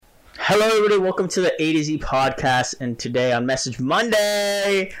Hello, everybody. Welcome to the A to Z podcast. And today on Message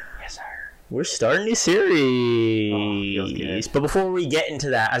Monday, Yes, sir. we're starting a new series. Oh, feels good. But before we get into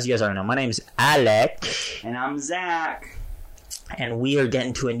that, as you guys already know, my name is Alec. And I'm Zach. And we are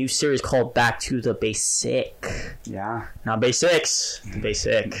getting to a new series called Back to the Basic. Yeah. Not basics, the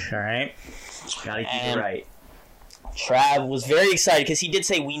basic. All right. Gotta keep And it right. Trav was very excited because he did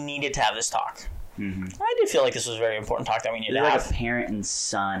say we needed to have this talk. Mm-hmm. I did feel like this was a very important talk that we needed You're to like have. a parent and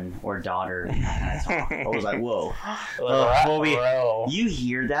son or daughter. I was like, whoa. Bro. You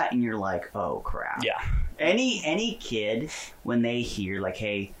hear that and you're like, oh crap. Yeah. Any kid, when they hear like,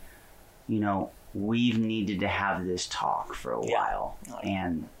 hey, you know, we've needed to have this talk for a while,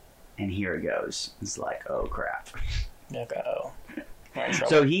 and here it goes. It's like, oh crap. Uh-oh.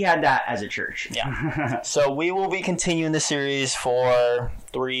 So he had that as a church. Yeah. So we will be continuing the series for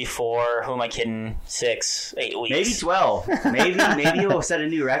 3, 4, who am I kidding, 6, 8 weeks. Maybe 12. Maybe he'll set a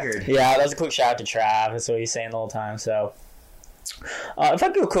new record. Yeah, that was a quick shout out to Trav. That's what he's saying the whole time. So if I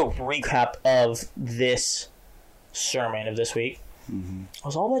do a quick recap of this sermon of this week, it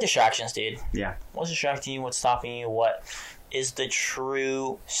was all about distractions, dude. Yeah. What's distracting you? What's stopping you? What is the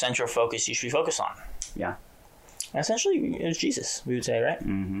true central focus you should be focused on? Yeah. And essentially, it was Jesus, we would say, right?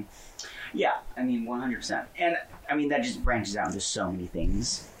 Mm-hmm. Yeah, I mean, 100%. And, I mean, that just branches out into so many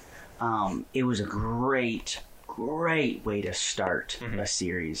things. It was a great way to start a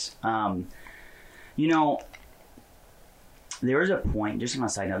series. You know, there was a point, just on a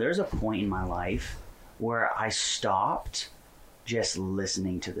side note, there was a point in my life where I stopped just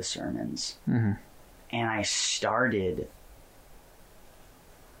listening to the sermons. Mm-hmm. And I started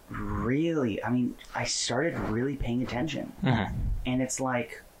I started really paying attention. Mm-hmm. And it's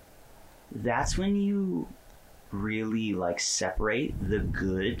like, that's when you really like separate the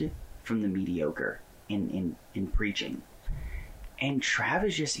good from the mediocre in preaching. And Trav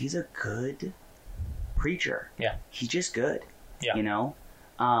is he's a good preacher. Yeah. He's just good. Yeah. You know?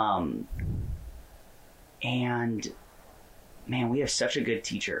 And man, we have such a good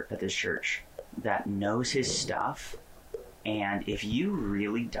teacher at this church that knows his stuff. And if you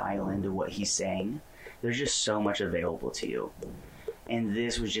really dial into what he's saying, there's just so much available to you. And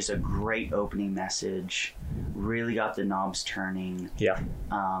this was just a great opening message. Really got the knobs turning. Yeah.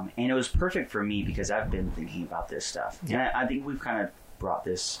 And it was perfect for me because I've been thinking about this stuff. Yeah. And I think we've kind of brought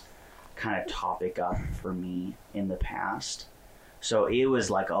this kind of topic up for me in the past. So it was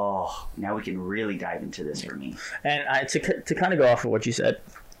like, oh, now we can really dive into this for me. And to kind of go off of what you said,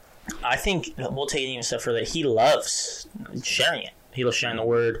 I think we'll take it even a step further. He loves sharing it. He loves sharing the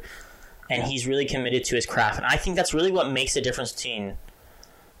word, and he's really committed to his craft. And I think that's really what makes the difference between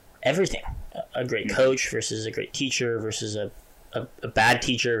everything. A great coach versus a great teacher versus a bad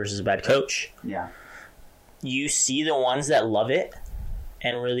teacher versus a bad coach. Yeah. You see the ones that love it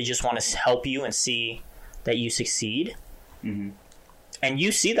and really just want to help you and see that you succeed. Mm-hmm. And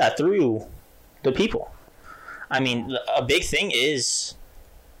you see that through the people. I mean, a big thing is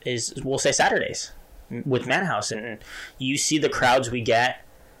we'll say Saturdays with Manhouse, and you see the crowds we get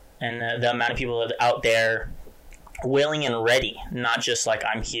and the amount of people that are out there willing and ready, not just like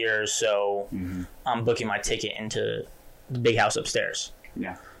I'm here so I'm booking my ticket into the big house upstairs.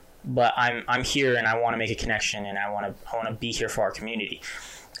 Yeah. But I'm here and I want to make a connection and I want to be here for our community.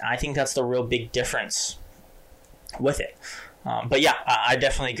 I think that's the real big difference with it. But yeah, I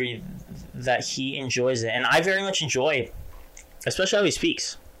definitely agree that he enjoys it, and I very much enjoy, especially how he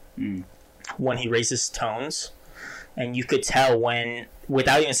speaks. When he raises tones, and you could tell when,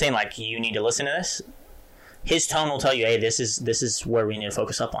 without even saying like you need to listen to this, his tone will tell you, hey, this is where we need to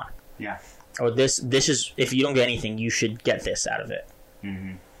focus up on. Yeah. Or this is, if you don't get anything, you should get this out of it.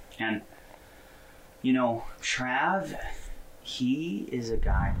 Mm-hmm. And you know, Trav, he is a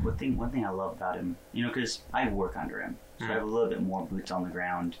guy. One thing I love about him, you know, because I work under him, so I have a little bit more boots on the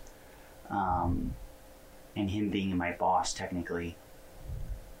ground, and him being my boss technically.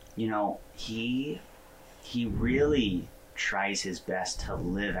 You know, he really tries his best to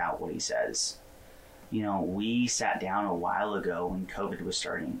live out what he says. You know, we sat down a while ago when COVID was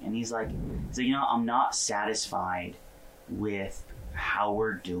starting, and he's like, you know, I'm not satisfied with how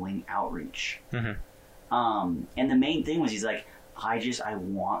we're doing outreach. And the main thing was, he's like, I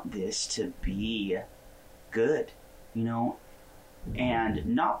want this to be good, you know, and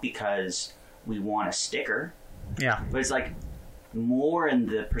not because we want a sticker. Yeah. But it's like more in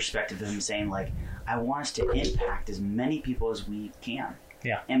the perspective of him saying, like, I want us to impact as many people as we can.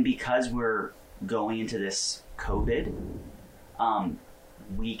 Yeah. And because we're going into this COVID,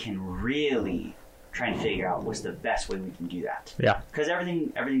 we can really try and figure out what's the best way we can do that. Yeah. Because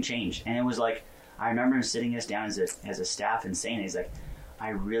everything changed. And it was like, I remember him sitting us down as a staff and saying, he's like, I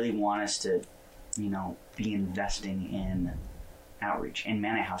really want us to, be investing in outreach and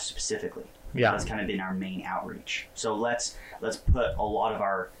Manna House specifically. Yeah. That's kind of been our main outreach. So let's put a lot of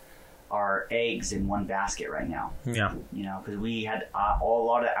our eggs in one basket right now. Yeah. Because we had a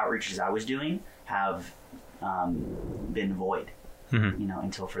lot of outreaches I was doing have been void,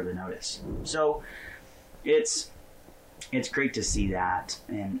 until further notice. So it's great to see that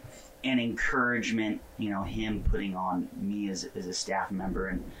and encouragement, him putting on me as a staff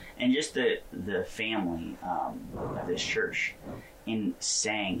member and just the family of this church in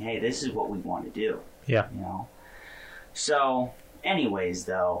saying, hey, this is what we want to do. Yeah. So anyways,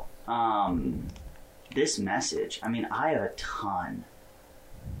 though, this message, I have a ton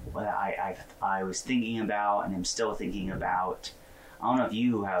that I was thinking about and am still thinking about. I don't know if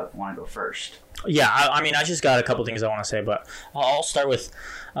you want to go first. Yeah, I just got a couple things I want to say, but I'll start with,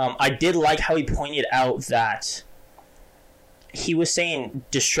 I did like how he pointed out that he was saying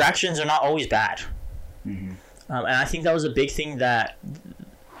distractions are not always bad. Mm-hmm. And I think that was a big thing that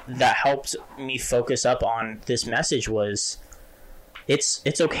helped me focus up on this message was it's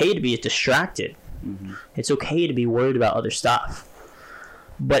okay to be distracted. Mm-hmm. It's okay to be worried about other stuff.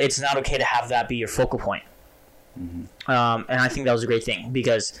 But it's not okay to have that be your focal point. Mm-hmm. And I think that was a great thing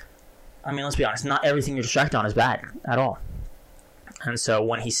because, let's be honest, not everything you're distracted on is bad at all. And so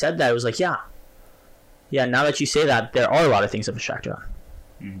when he said that, it was like, yeah, now that you say that, there are a lot of things I'm distracted on.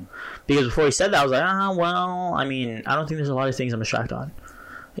 Mm-hmm. Because before he said that, I was like, I don't think there's a lot of things I'm distracted on.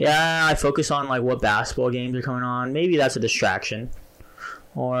 Yeah, I focus on like what basketball games are coming on. Maybe that's a distraction.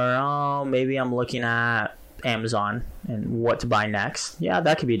 Or, maybe I'm looking at Amazon and what to buy next. Yeah,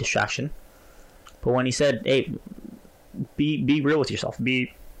 that could be a distraction. But when he said, hey, be real with yourself,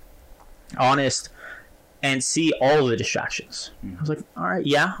 be honest, and see all of the distractions. Mm-hmm. I was like, all right,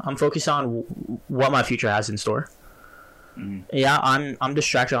 yeah, I'm focused on what my future has in store. Mm-hmm. Yeah, I'm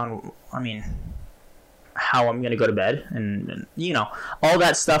distracted on, how I'm going to go to bed. And, all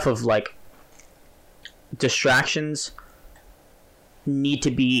that stuff of, like, distractions need to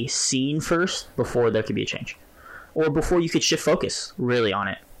be seen first before there could be a change. Or before you could shift focus, really, on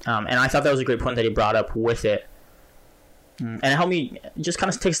it. And I thought that was a great point that he brought up with it. And it helped me just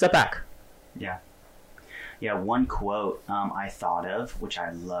kind of take a step back. Yeah. Yeah, one quote I thought of, which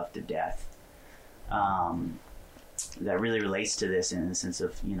I love to death, that really relates to this in the sense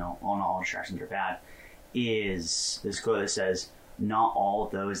of, all distractions are bad, is this quote that says, not all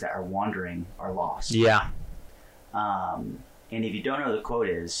those that are wandering are lost. Yeah. And if you don't know what the quote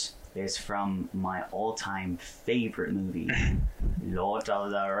is, it's from my all-time favorite movie, Lord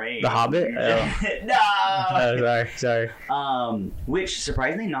of the Rings. The Hobbit? No! Sorry. Which,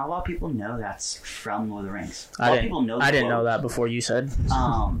 surprisingly, not a lot of people know that's from Lord of the Rings. I didn't know that before you said.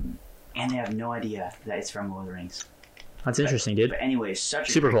 And they have no idea that it's from Lord of the Rings. That's interesting, dude. But anyway, such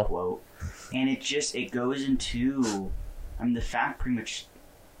a super great cool quote. And it goes into,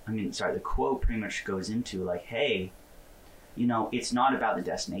 the quote pretty much goes into, like, hey, it's not about the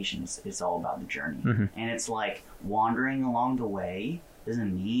destination. It's all about the journey. Mm-hmm. And it's like wandering along the way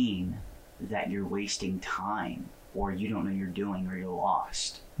doesn't mean that you're wasting time or you don't know what you're doing or you're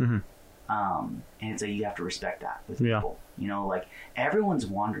lost. Mm-hmm. And it's like you have to respect that with people. Like everyone's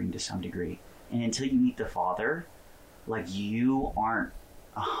wandering to some degree. And until you meet the Father, like you aren't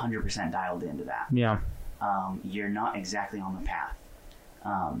 100% dialed into that. Yeah. You're not exactly on the path.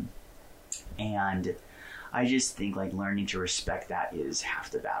 And I just think like learning to respect that is half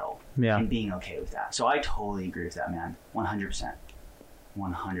the battle. Yeah. And being okay with that. So I totally agree with that, man. 100%.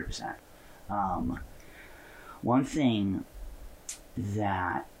 100%. One thing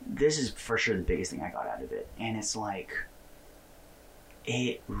that this is for sure the biggest thing I got out of it, and it's like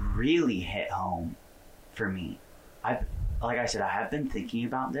it really hit home for me. Like I said, I have been thinking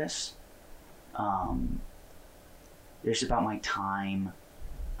about this. Just about my time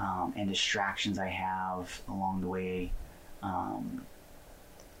and distractions I have along the way. And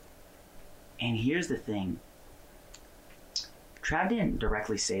here's the thing. Trav didn't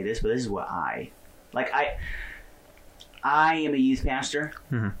directly say this, but this is what I am a youth pastor.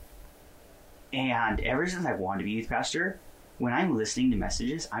 Mm-hmm. And ever since I wanted to be a youth pastor, when I'm listening to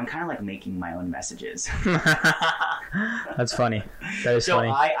messages, I'm kind of like making my own messages. That's funny. That is funny.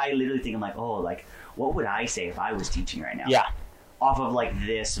 So I literally think, I'm like, what would I say if I was teaching right now? Yeah. Off of like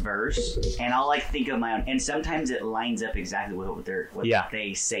this verse, and I'll like think of my own, and sometimes it lines up exactly with what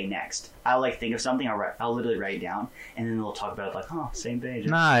they say next. I'll like think of something, I'll literally write it down, and then they'll talk about it like, same page.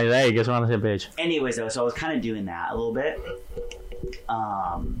 Nah, there you go, we're on the same page. Anyways, though, so I was kind of doing that a little bit,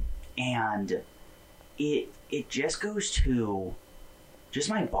 and it just goes to just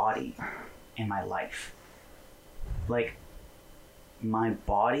my body and my life. Like my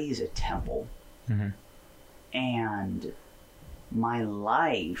body is a temple, and my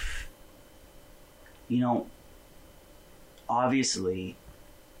life, obviously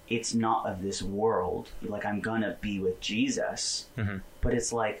it's not of this world. Like, I'm gonna be with Jesus, but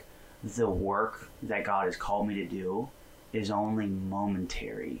it's like the work that God has called me to do is only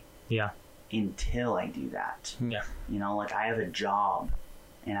momentary. Yeah. Until I do that. Yeah. Like, I have a job,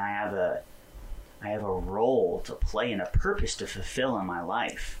 and I have a role to play and a purpose to fulfill in my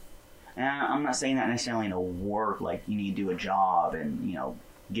life. And I'm not saying that necessarily in a work, like you need to do a job and,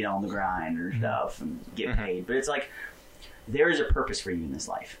 get on the grind or stuff and get paid. But it's like, there is a purpose for you in this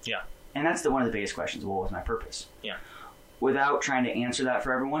life. Yeah. And that's one of the biggest questions. What was my purpose? Yeah. Without trying to answer that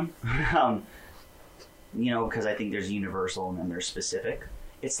for everyone, because I think there's universal and then there's specific.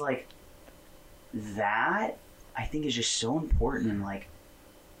 It's like, that I think is just so important in like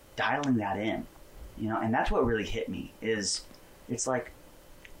dialing that in, and that's what really hit me is it's like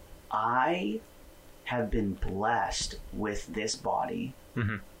I have been blessed with this body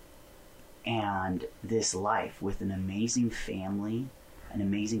and this life with an amazing family, an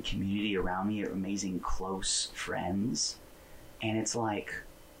amazing community around me, amazing close friends, and it's like,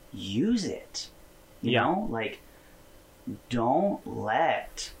 use it, you know, like don't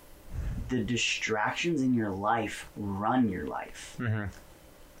let the distractions in your life run your life.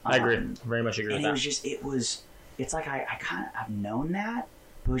 I agree. Very much agree with that. It's like I've known that,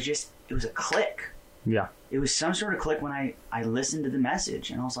 but it was a click. Yeah. It was some sort of click when I listened to the message,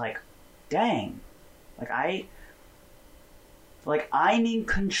 and I was like, dang, I'm in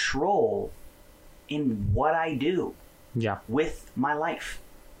control in what I do. Yeah. With my life.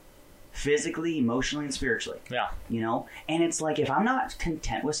 Physically, emotionally, and spiritually. Yeah. And it's like, if I'm not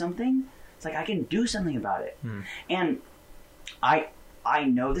content with something, it's like I can do something about it. And I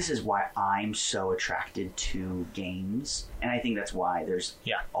know this is why I'm so attracted to games, and I think that's why there's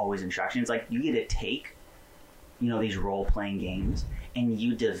always attraction. It's like you get to take, these role-playing games, and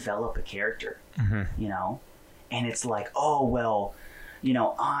you develop a character, and it's like, oh, well,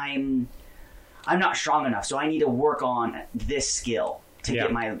 I'm not strong enough, so I need to work on this skill to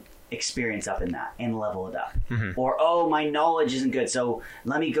get my experience up in that and level it up. Or, oh, my knowledge isn't good, so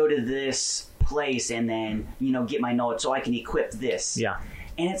let me go to this place and then, get my knowledge so I can equip this. Yeah.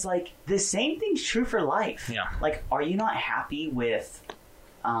 And it's like, the same thing's true for life. Yeah. Like, are you not happy with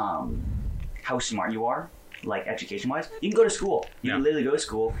how smart you are, like education-wise? You can go to school. You can literally go to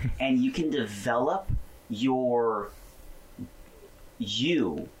school and you can develop you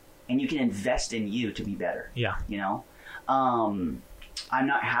and you can invest in you to be better. Yeah. I'm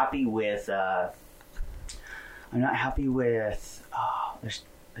not happy with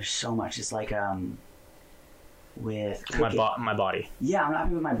there's so much. It's like with my body. Yeah, I'm not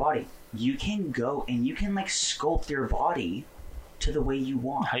happy with my body. You can go and you can like sculpt your body to the way you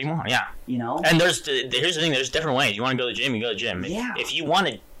want. How you want, yeah. And here's the thing, there's different ways. You want to go to the gym, you go to the gym. Yeah. If you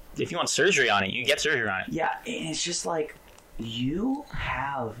want surgery on it, you get surgery on it. Yeah, and it's just like you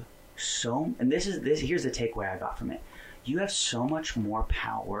have here's the takeaway I got from it. You have so much more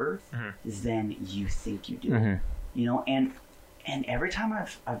power than you think you do. And every time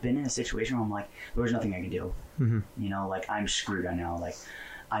I've been in a situation where I'm like, there's nothing I can do. Like I'm screwed right now. Like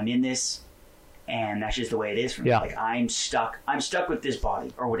I'm in this, and that's just the way it is for me. Yeah. Like I'm stuck with this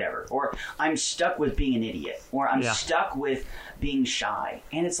body or whatever, or I'm stuck with being an idiot, or I'm stuck with being shy.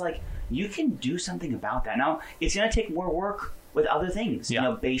 And it's like, you can do something about that. Now it's going to take more work with other things,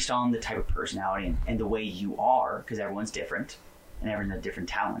 based on the type of personality and the way you are, because everyone's different and everyone has different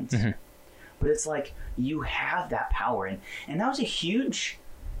talents. But it's like, you have that power. And that was a huge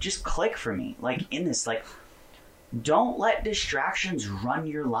just click for me. Like in this, like, don't let distractions run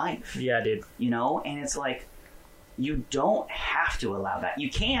your life. Yeah, dude. And it's like, you don't have to allow that. You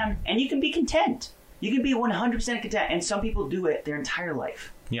can, and you can be content. You can be 100% content. And some people do it their entire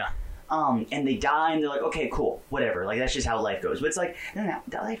life. Yeah. And they die and they're like, okay, cool, whatever. Like, that's just how life goes. But it's like, that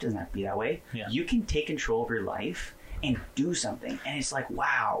life doesn't have to be that way. Yeah. You can take control of your life and do something. And it's like,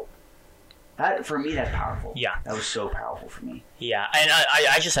 wow. That, for me, that's powerful. Yeah. That was so powerful for me. Yeah. And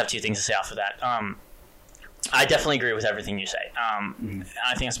I just have two things to say off of that. I definitely agree with everything you say. I think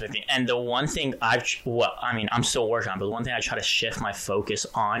that's a big thing. And the one thing I'm still working on, but the one thing I try to shift my focus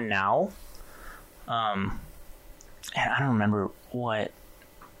on now, and I don't remember what,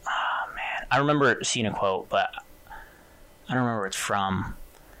 I remember seeing a quote, but I don't remember where it's from.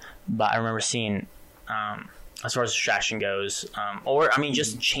 But I remember seeing, as far as distraction goes,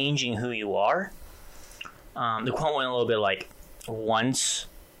 just changing who you are. The quote went a little bit like, once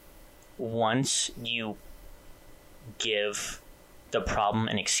you give the problem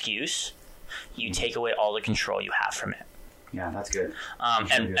an excuse, you take away all the control you have from it. Yeah, that's good.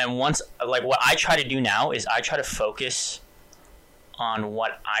 And once, like, what I try to do now is I try to focus on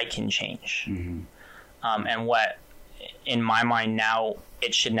what I can change. Mm-hmm. And what, in my mind now,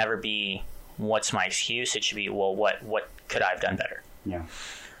 it should never be what's my excuse. It should be, well, what could I have done better? Yeah.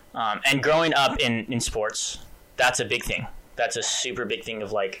 And growing up in sports, that's a big thing. That's a super big thing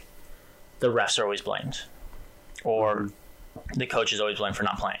of, like, the refs are always blamed, or the coach is always blamed for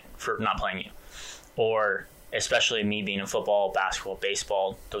not playing you, or especially me being in football, basketball,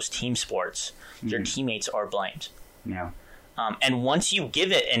 baseball, those team sports, your teammates are blamed. Yeah. And once you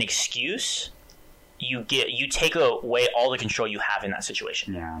give it an excuse, you take away all the control you have in that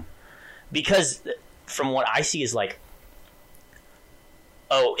situation. Yeah. Because from what I see is like,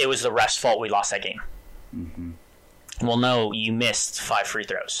 oh, it was the ref's fault we lost that game. Mm-hmm. Well, no, you missed 5 free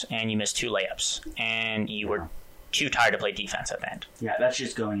throws, and you missed 2 layups, and you were too tired to play defense at the end. Yeah, that's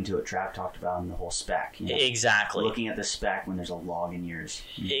just going into what Trav talked about in the whole spec. You know? Exactly. Looking at the spec when there's a log in yours.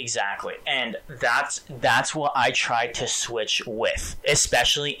 Exactly. And that's what I try to switch with,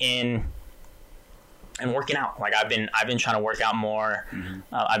 especially in working out. Like, I've been trying to work out more. Mm-hmm.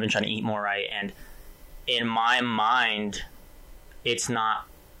 I've been trying to eat more right, and in my mind, it's not.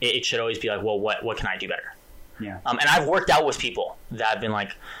 It should always be like, well, what can I do better? Yeah. And I've worked out with people that have been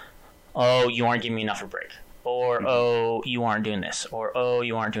like, oh, you aren't giving me enough of a break, or oh, you aren't doing this, or oh,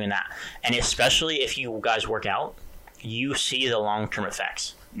 you aren't doing that. And especially if you guys work out, you see the long-term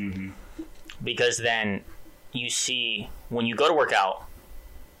effects. Mm-hmm. Because then you see when you go to work out,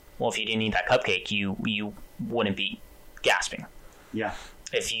 well, if you didn't eat that cupcake, you wouldn't be gasping. Yeah.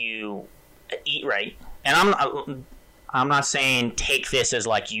 If you eat right, and I'm not saying take this as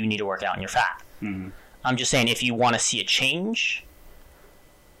like you need to work out and you're fat. Mm-hmm. I'm just saying if you want to see a change,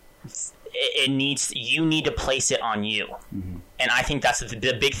 you need to place it on you. Mm-hmm. And I think that's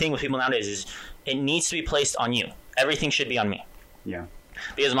the big thing with people nowadays is it needs to be placed on you. Everything should be on me. Yeah.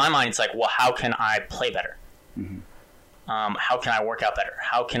 Because in my mind, it's like, well, how can I play better? Mm-hmm. How can I work out better?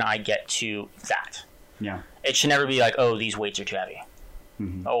 How can I get to that? Yeah. It should never be like, oh, these weights are too heavy.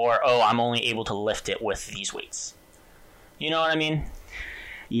 Mm-hmm. Or, oh, I'm only able to lift it with these weights. You know what I mean?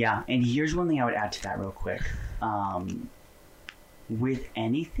 Yeah, and here's one thing I would add to that real quick. With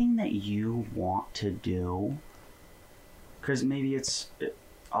anything that you want to do, because maybe it's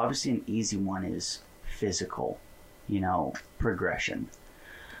obviously an easy one is physical, progression.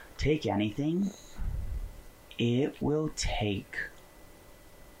 Take anything, it will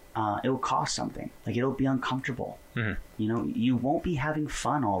cost something. Like, it'll be uncomfortable. Mm-hmm. You won't be having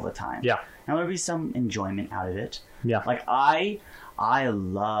fun all the time. Yeah. Now, there'll be some enjoyment out of it. Yeah. Like, I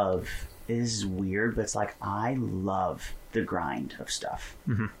love, this is weird, but it's like, I love the grind of stuff.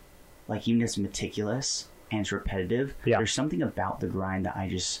 Mm-hmm. Like, even if it's meticulous and it's repetitive, there's something about the grind that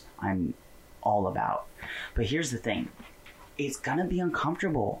I'm all about. But here's the thing. It's gonna be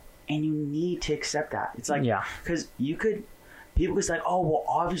uncomfortable, and you need to accept that. It's like, because people could say, like, oh, well,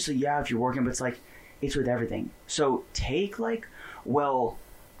 obviously, yeah, if you're working, but it's like, it's with everything. So take, like, well,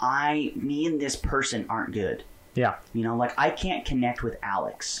 me and this person aren't good. Yeah. Like, I can't connect with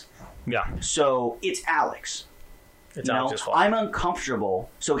Alex. Yeah. So it's Alex. It's Alex's fault. I'm uncomfortable,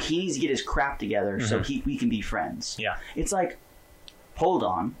 so he needs to get his crap together so we can be friends. Yeah. It's like, hold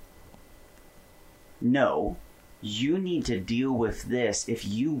on. No, you need to deal with this if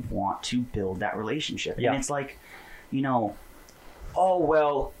you want to build that relationship. Yeah. And it's like, oh,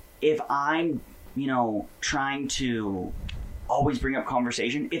 well, if I'm, trying to always bring up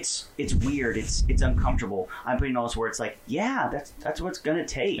conversation, it's weird, it's uncomfortable. I'm putting all this where it's like, yeah, that's what it's gonna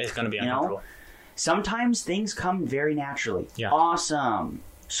take. It's gonna be uncomfortable. Sometimes things come very naturally. Yeah. Awesome,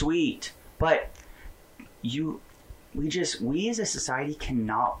 sweet, but we as a society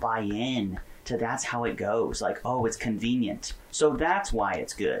cannot buy in to that's how it goes. Like, oh, it's convenient, so that's why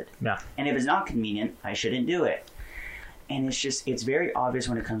it's good. Yeah. And if it's not convenient, I shouldn't do it. And it's very obvious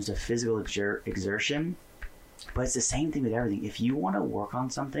when it comes to physical exertion. But it's the same thing with everything. If you want to work on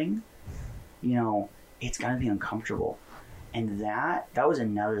something, it's going to be uncomfortable. And that was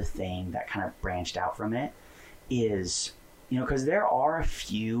another thing that kind of branched out from it is, because there are a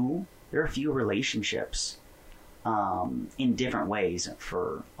few relationships in different ways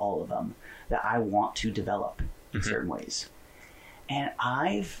for all of them that I want to develop in certain ways. And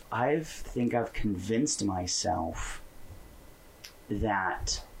I've convinced myself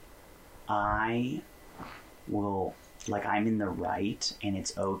that I will, like, I'm in the right and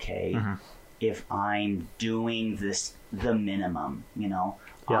it's okay if I'm doing the minimum,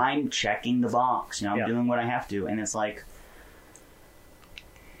 I'm checking the box, I'm doing what I have to. And it's like,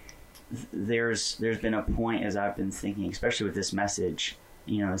 there's been a point as I've been thinking, especially with this message,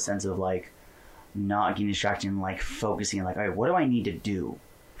 in the sense of like, not getting distracted and like focusing like, all right, what do I need to do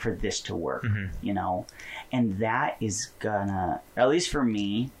for this to work? You know, and that is gonna, at least for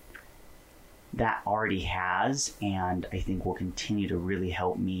me, that already has, and I think will continue to really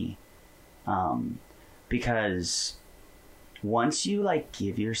help me, because once you like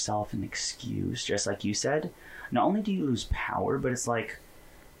give yourself an excuse, just like you said, not only do you lose power, but it's like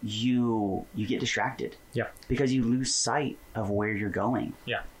you get distracted. Yeah. Because you lose sight of where you're going.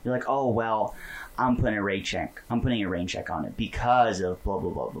 Yeah. You're like, oh well, I'm putting a rain check on it because of blah blah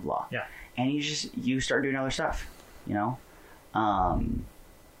blah blah blah. Yeah. And you start doing other stuff, you know?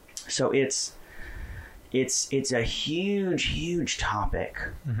 So it's a huge topic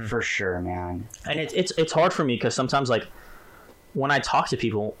for sure, man. And it's hard for me because sometimes, like, when I talk to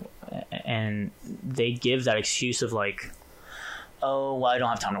people and they give that excuse of like, oh, well, I don't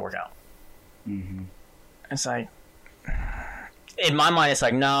have time to work out. It's like, in my mind, it's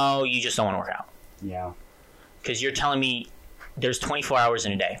like, no, you just don't want to work out. Yeah. Because you're telling me there's 24 hours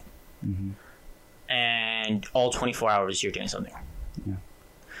in a day. And all 24 hours you're doing something. Yeah.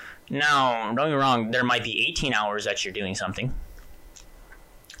 Now, don't get me wrong, there might be 18 hours that you're doing something.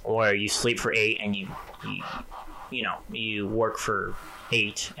 Or you sleep for 8 and you work for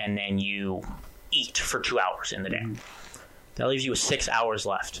 8 and then you eat for 2 hours in the day. That leaves you with 6 hours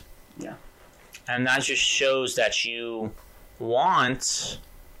left. Yeah. And that just shows that you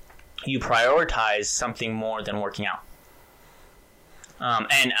prioritize something more than working out.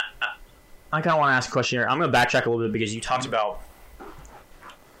 And I kind of want to ask a question here. I'm going to backtrack a little bit because you talked about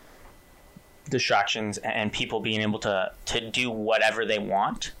distractions and people being able to do whatever they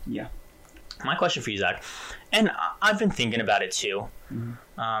want. Yeah. My question for you, Zach, and I've been thinking about it too,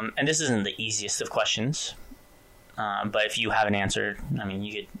 and this isn't the easiest of questions, but if you have an answer, I mean,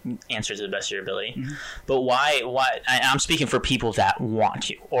 you could answer to the best of your ability. But why? I'm speaking for people that want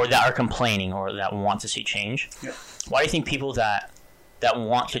to, or that are complaining, or that want to see change. Yep. Why do you think people that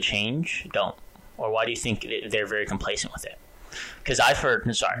want to change don't? Or why do you think they're very complacent with it? Because I've heard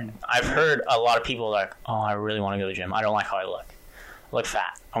a lot of people like, oh, I really want to go to the gym. I don't like how I look. I look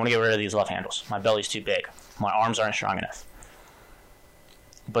fat. I want to get rid of these love handles. My belly's too big. My arms aren't strong enough.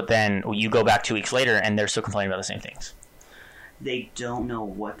 But then you go back 2 weeks later and they're still complaining about the same things. They don't know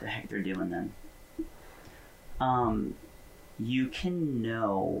what the heck they're doing then. You can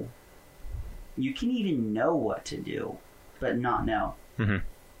even know what to do, but not know. And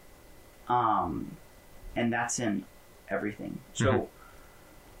that's in everything. So,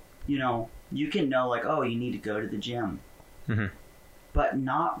 you can know like, oh, you need to go to the gym, but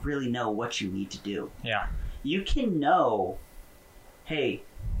not really know what you need to do. Yeah. You can know, hey,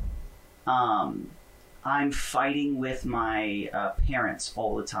 I'm fighting with my parents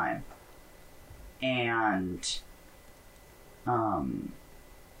all the time, and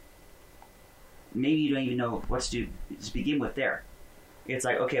maybe you don't even know what to do. Just begin with there. It's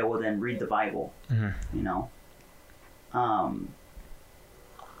like, okay, well then read the Bible.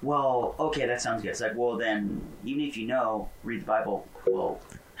 Well, okay, that sounds good. It's like, well then, even if you know, read the Bible. Well,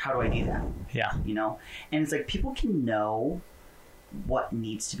 how do I do that? Yeah. And it's like people can know what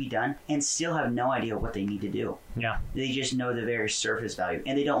needs to be done and still have no idea what they need to do. Yeah. They just know the very surface value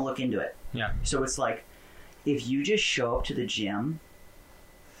and they don't look into it. Yeah. So it's like, if you just show up to the gym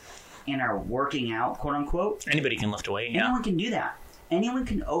and are working out, quote unquote. Anybody can lift a weight. Yeah. Anyone can do that. Anyone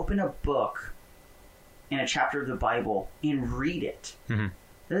can open a book and a chapter of the Bible and read it. That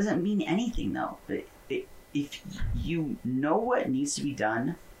doesn't mean anything though. If you know what needs to be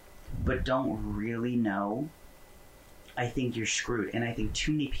done, but don't really know, I think you're screwed. And I think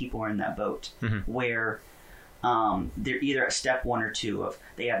too many people are in that boat where they're either at step 1 or 2 of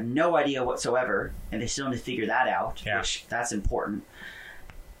they have no idea whatsoever and they still need to figure that out, which that's important.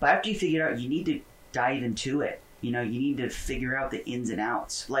 But after you figure it out, you need to dive into it. You need to figure out the ins and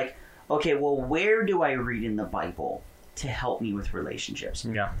outs. Like, okay, well, where do I read in the Bible to help me with relationships?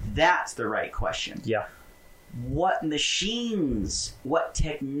 Yeah. That's the right question. Yeah. What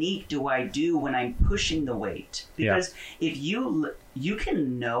technique do I do when I'm pushing the weight? Because if you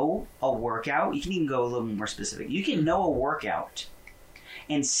can know a workout, you can even go a little more specific. You can know a workout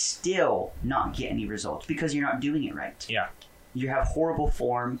and still not get any results because you're not doing it right. Yeah. You have horrible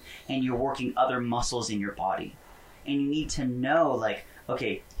form and you're working other muscles in your body. And you need to know, like,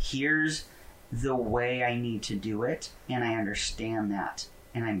 okay, here's the way I need to do it, and I understand that,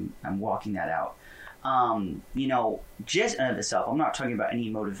 and I'm walking that out. Just in of itself, I'm not talking about any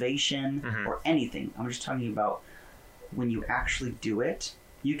motivation or anything. I'm just talking about when you actually do it,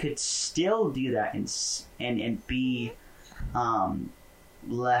 you could still do that and be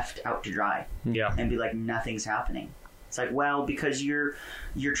left out to dry. Yeah. And be like nothing's happening. It's like, well, because you're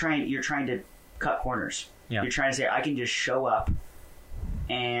trying to cut corners. Yeah. You're trying to say, I can just show up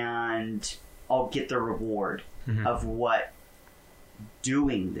and I'll get the reward of what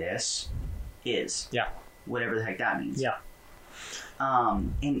doing this is. Yeah. Whatever the heck that means. Yeah.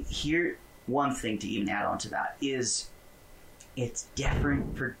 And here, one thing to even add on to that is it's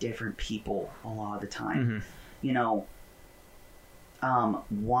different for different people a lot of the time. You know,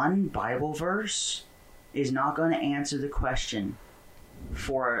 one Bible verse is not going to answer the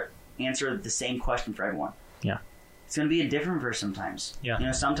same question for everyone. Yeah. It's going to be a different verse sometimes. Yeah. You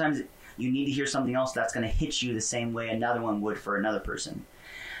know, sometimes you need to hear something else that's going to hit you the same way another one would for another person.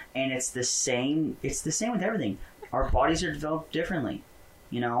 And it's the same with everything. Our bodies are developed differently.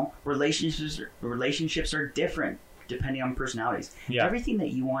 You know, relationships are different depending on personalities. Yeah. Everything that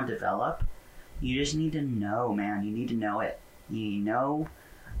you want to develop, you just need to know, man. You need to know it. You need to know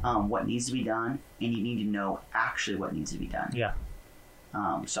what needs to be done, and you need to know actually what needs to be done. Yeah.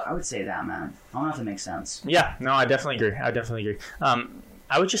 So I would say that, man. I don't know if that makes sense. Yeah. No, I definitely agree.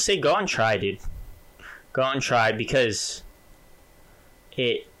 I would just say go and try, dude. Go and try, because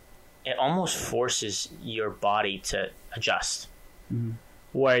it almost forces your body to adjust.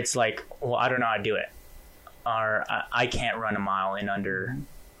 Where it's like, well, I don't know how to do it. Or I can't run a mile in under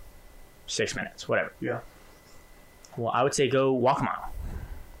 6 minutes, whatever. Yeah. Well, I would say go walk a mile.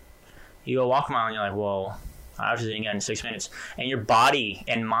 You go walk a mile and you're like, well, I was doing it in 6 minutes. And your body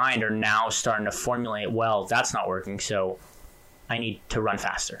and mind are now starting to formulate, well, that's not working, so I need to run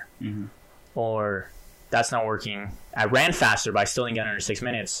faster. Or that's not working. I ran faster, but I still didn't get under 6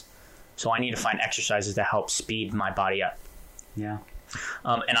 minutes. So I need to find exercises to help speed my body up. Yeah.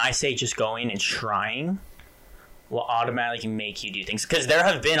 And I say just going and trying will automatically make you do things. Because there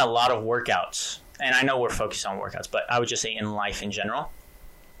have been a lot of workouts, and I know we're focused on workouts, but I would just say in life in general,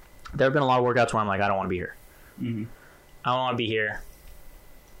 there have been a lot of workouts where I'm like, I don't want to be here. I don't want to be here,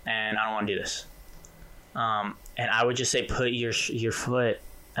 and I don't want to do this. And I would just say put your foot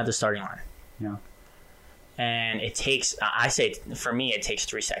at the starting line. Yeah. And it takes, I say, for me, it takes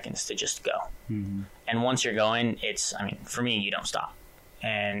 3 seconds to just go. And once you're going, for me, you don't stop.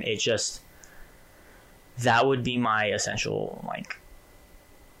 And it just, that would be my essential,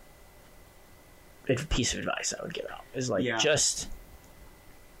 piece of advice I would give out. Is just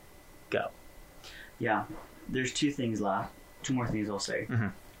go. Yeah. There's two more things I'll say.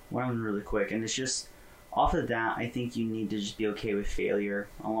 One of them really quick, and it's just, off of that, I think you need to just be okay with failure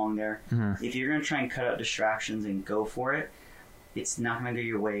along there. If you're going to try and cut out distractions and go for it, it's not going to go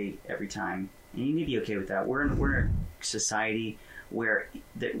your way every time. And you need to be okay with that. We're in a society where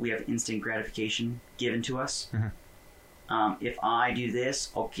we have instant gratification given to us. If I do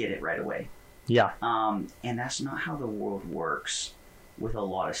this, I'll get it right away. Yeah. And that's not how the world works with a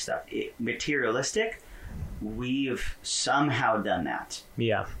lot of stuff. Materialistic, we've somehow done that.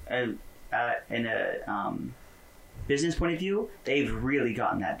 Yeah. In a business point of view, they've really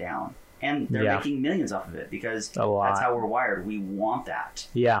gotten that down. And they're making millions off of it because that's how we're wired. We want that.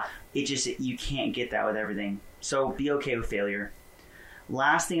 Yeah. It just, you can't get that with everything. So be okay with failure.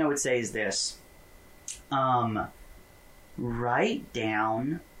 Last thing I would say is this. Write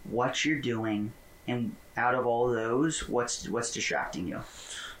down what you're doing, and out of all those, what's distracting you.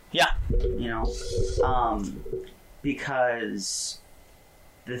 Yeah. You know? Because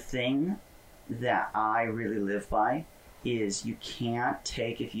the thing that I really live by is you can't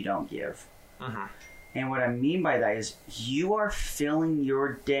take if you don't give. And what I mean by that is you are filling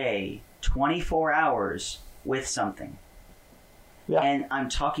your day 24 hours with something. Yeah. And I'm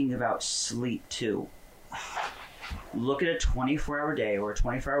talking about sleep too. Look at a 24-hour day or a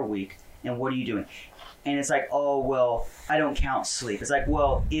 24-hour week, and what are you doing? And it's like, oh, well, I don't count sleep. It's like,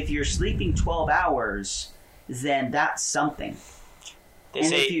 well, if you're sleeping 12 hours, then that's something. They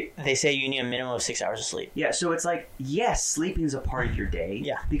say you need a minimum of 6 hours of sleep. Yeah, so it's like, yes, sleeping is a part of your day.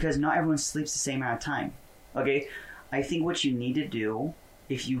 Yeah. Because not everyone sleeps the same amount of time. Okay? I think what you need to do,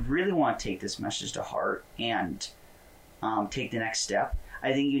 if you really want to take this message to heart and take the next step,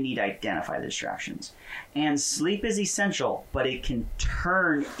 I think you need to identify the distractions. And sleep is essential, but it can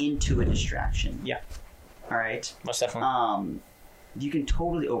turn into a distraction. Yeah. All right? Most definitely. You can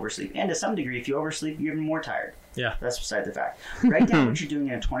totally oversleep. And to some degree, if you oversleep, you're even more tired. Yeah. That's beside the fact. Write down what you're doing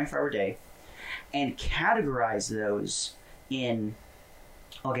in a 24-hour day and categorize those in,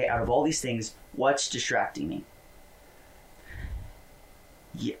 okay, out of all these things, what's distracting me?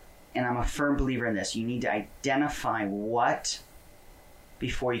 Yeah. And I'm a firm believer in this. You need to identify what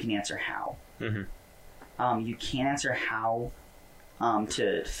before you can answer how. You can't answer how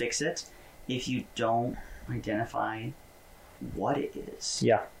to fix it if you don't identify what it is.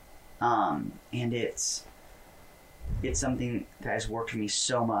 Yeah. And it's something that has worked for me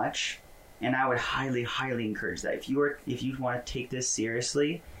so much And I would highly, highly encourage that. If you want to take this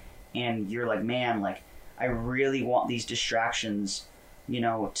seriously, and you're like, man, like I really want these distractions,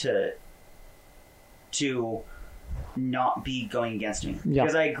 to not be going against me. Yeah.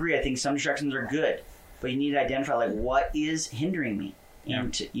 Because I agree, I think some distractions are good, but you need to identify like what is hindering me,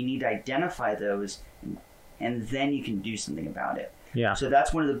 and you need to identify those, and then you can do something about it. Yeah. So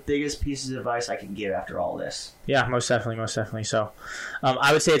that's one of the biggest pieces of advice I can give after all this. Yeah, most definitely. So,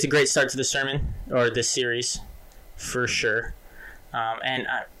 I would say it's a great start to the sermon or this series, for sure. And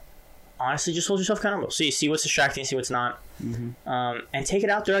honestly, just hold yourself accountable. See what's distracting, see what's not, and take it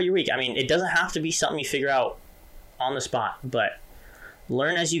out throughout your week. I mean, it doesn't have to be something you figure out on the spot, but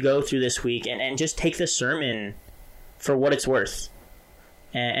learn as you go through this week, and just take the sermon for what it's worth,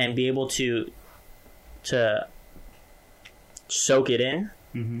 and be able to soak it in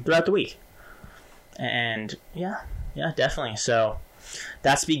throughout the week. And yeah, definitely. So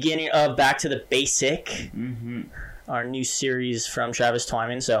that's the beginning of Back to the Basic, our new series from Travis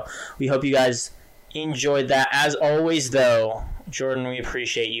Twyman. So we hope you guys enjoyed that. As always, though, Jordan, we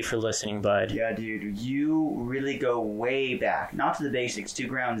appreciate you for listening, bud. Yeah, dude, you really go way back, not to the basics, to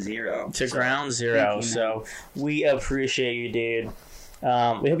ground zero. Ground zero. So we appreciate you, dude.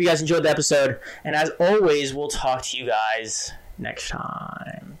 We hope you guys enjoyed the episode, and as always, we'll talk to you guys next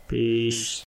time. Peace.